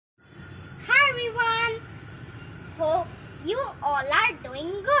everyone. Hope you all are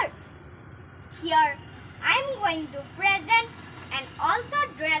doing good. Here I'm going to present and also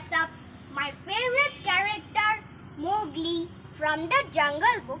dress up my favorite character Mowgli from the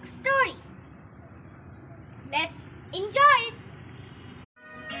Jungle Book story. Let's enjoy it.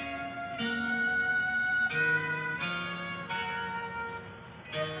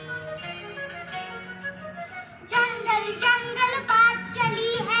 जंगल जंगल बात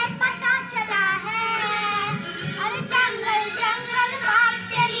चली है पता चला है अरे जंगल जंगल बात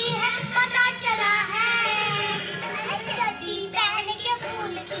चली है पता चला है चड्डी पहन के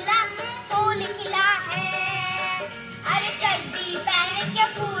फूल खिला है अरे चड्डी पहन के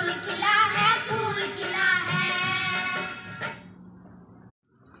फूल खिला है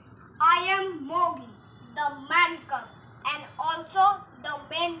I am Mowgli, the man cub, and also the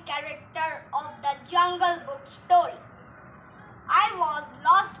main character of the Jungle Book story. I was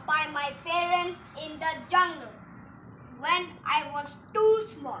lost by my parents in the jungle when I was too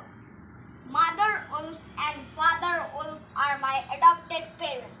small. Mother Wolf and Father Wolf are my adopted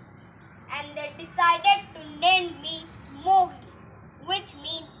parents, and they decided to name me Mowgli, which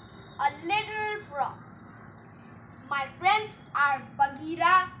means a little frog. My friends are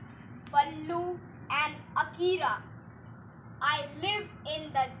Bagheera, Baloo and Akira. I live in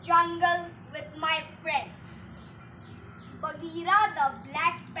the jungle with my friends. Bagheera the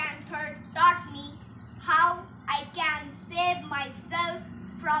Black Panther taught me how I can save myself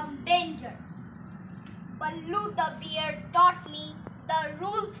from danger. Baloo the Bear taught me the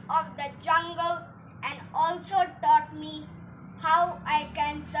rules of the jungle and also taught me how I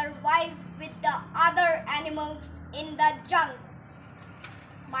can survive with the other animals in the jungle.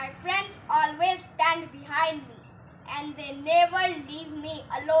 My friends always stand behind me and they never leave me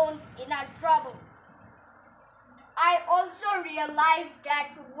alone in a trouble. I also realized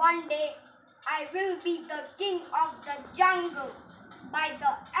that one day I will be the king of the jungle by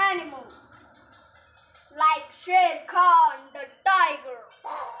the animals, like Sher Khan the tiger.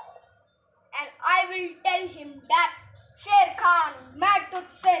 And I will tell him that Sher Khan, मैं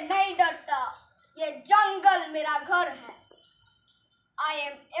तुझसे नहीं डरता, ये जंगल मेरा घर है. I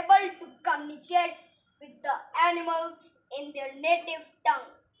am able to communicate with the animals in their native tongue.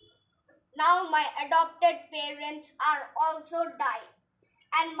 Now my adopted parents are also died,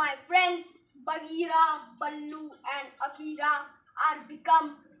 and my friends Bagheera, Baloo and Akira are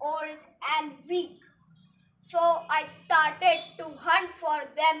become old and weak. So I started to hunt for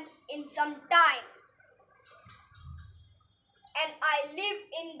them in some time. And I live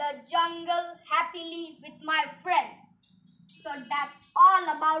in the jungle happily with my friends. So that's all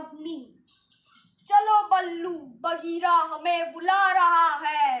about me. चलो बल्लू Bagheera हमें बुला रहा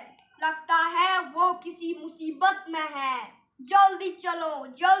है, लगता है वो किसी मुसीबत में है. जल्दी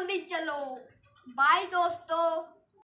चलो बाय दोस्तों.